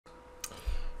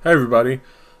Hey everybody.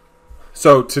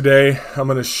 So today I'm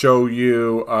going to show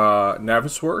you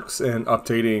Navisworks and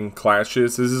updating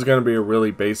clashes. This is going to be a really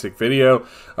basic video,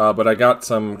 but I got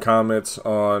some comments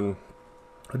on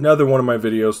another one of my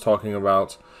videos talking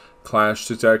about clash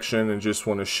detection and just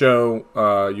want to show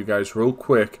you guys real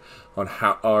quick on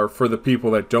how, or for the people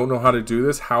that don't know how to do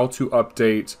this, how to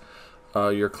update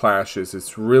your clashes.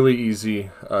 It's really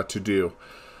easy to do.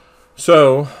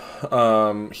 So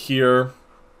here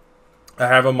I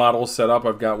have a model set up.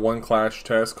 I've got one clash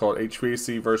test called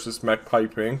HVAC versus mech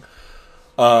piping.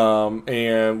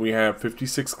 And we have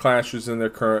 56 clashes in there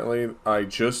currently. I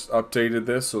just updated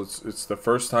this, so it's the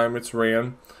first time it's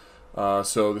ran.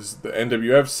 So this is the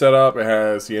NWF setup. It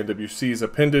has the NWCs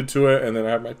appended to it, and then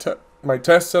I have my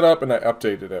test set up, and I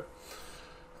updated it.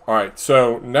 Alright,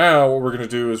 so now what we're going to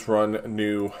do is run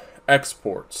new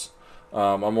exports.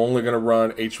 I'm only going to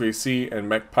run HVAC and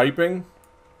mech piping.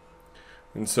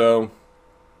 And so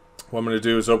what I'm going to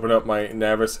do is open up my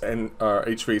Navis and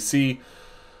HVAC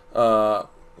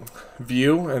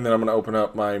view, and then I'm going to open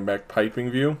up my mech piping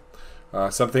view.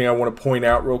 Something I want to point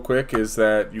out real quick is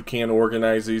that you can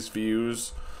organize these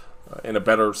views in a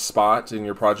better spot in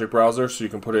your project browser, so you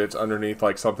can put it underneath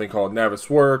like something called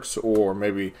Navisworks, or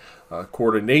maybe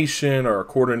coordination, or a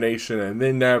coordination and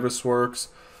then Navisworks.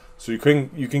 So you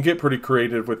can get pretty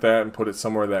creative with that and put it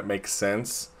somewhere that makes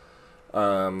sense.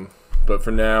 But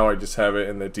for now, I just have it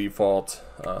in the default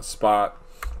spot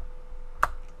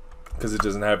because it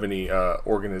doesn't have any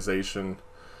organization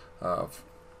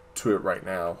to it right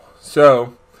now.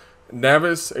 So,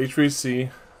 Navis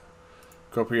HVAC,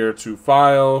 go up here to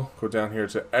File, go down here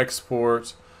to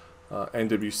Export,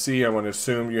 NWC. I'm going to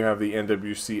assume you have the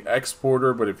NWC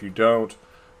exporter, but if you don't,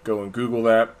 go and Google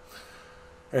that.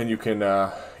 And you can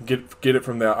get it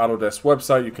from the Autodesk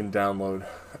website. You can download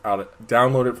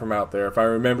it from out there. If I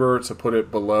remember to put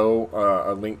it below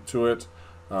a link to it,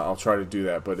 I'll try to do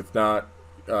that. But if not,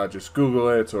 just Google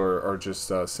it or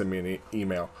just send me an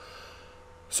email.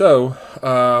 So,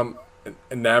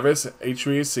 Navis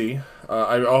HVAC.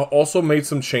 I also made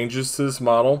some changes to this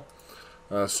model,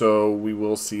 so we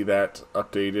will see that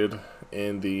updated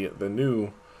in the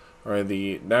new, or in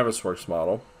the Navisworks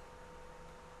model.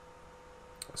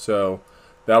 So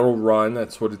that'll run.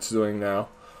 That's what it's doing now,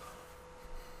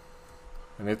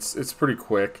 and it's pretty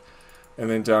quick. And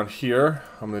then down here,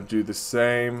 I'm going to do the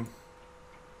same.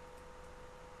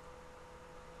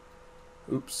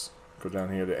 Oops. Go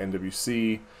down here to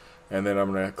NWC, and then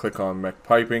I'm going to click on mech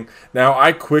piping. Now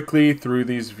I quickly threw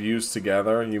these views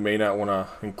together. You may not want to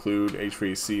include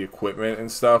HVAC equipment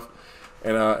and stuff,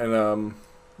 and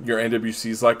your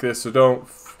NWCs like this. So don't,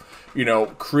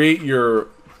 create your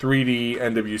 3D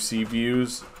NWC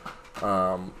views,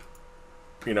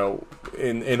 in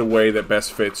a way that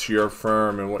best fits your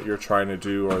firm and what you're trying to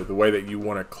do, or the way that you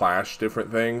want to clash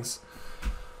different things.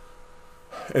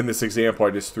 In this example,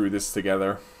 I just threw this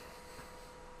together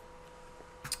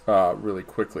really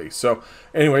quickly. So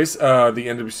anyways, the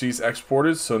NWC is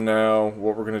exported. So now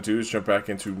what we're going to do is jump back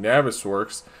into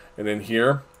Navisworks, and in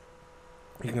here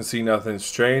you can see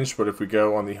nothing's changed. But if we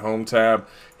go on the Home tab,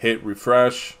 hit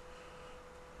refresh.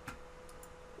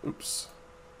 Oops.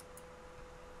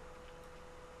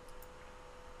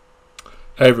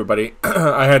 Hey everybody,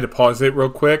 I had to pause it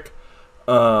real quick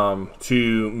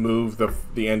to move the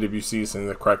NWCs in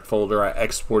the correct folder. I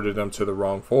exported them to the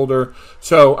wrong folder.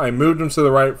 So I moved them to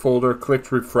the right folder,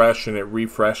 clicked refresh, and it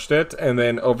refreshed it. And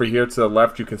then over here to the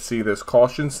left, you can see this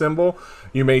caution symbol.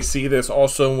 You may see this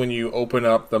also when you open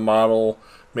up the model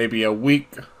maybe a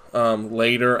week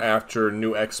later after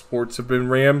new exports have been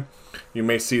ran. You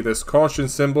may see this caution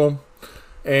symbol,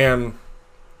 and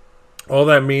all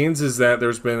that means is that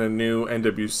there's been a new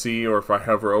NWC, or if I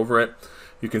hover over it,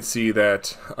 you can see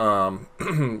that kind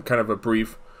of a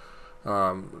brief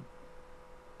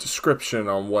description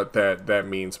on what that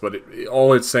means. But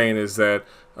all it's saying is that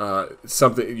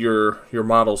something your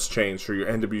model's changed, or your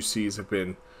NWCs have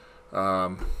been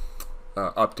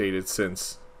updated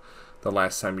since the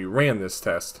last time you ran this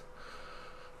test.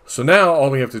 So now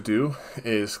all we have to do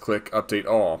is click Update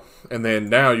All. And then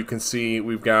now you can see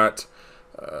we've got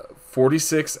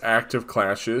 46 active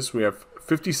clashes. We have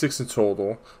 56 in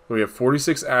total. We have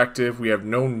 46 active. We have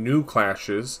no new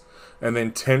clashes. And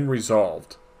then 10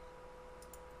 resolved.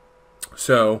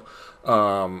 So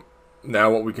now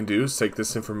what we can do is take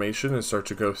this information and start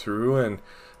to go through and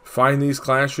find these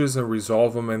clashes and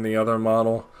resolve them in the other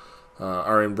model,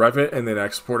 or in Revit, and then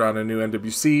export out a new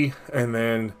NWC, and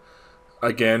then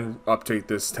again update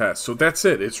this test. So that's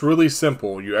it. It's really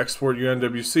simple. You export your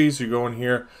NWCs, you go in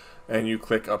here and you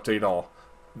click Update All.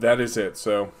 That is it.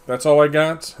 So that's all I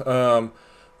got.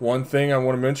 One thing I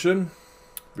want to mention,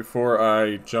 before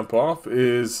I jump off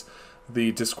is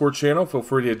the Discord channel. Feel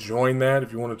free to join that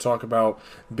if you want to talk about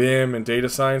BIM and data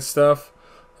science stuff.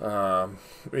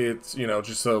 It's, you know,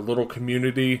 just a little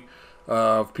community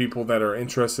of people that are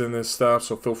interested in this stuff,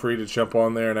 so feel free to jump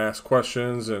on there and ask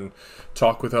questions and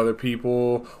talk with other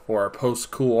people or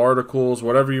post cool articles,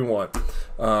 whatever you want.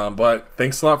 But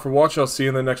thanks a lot for watching. I'll see you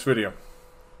in the next video.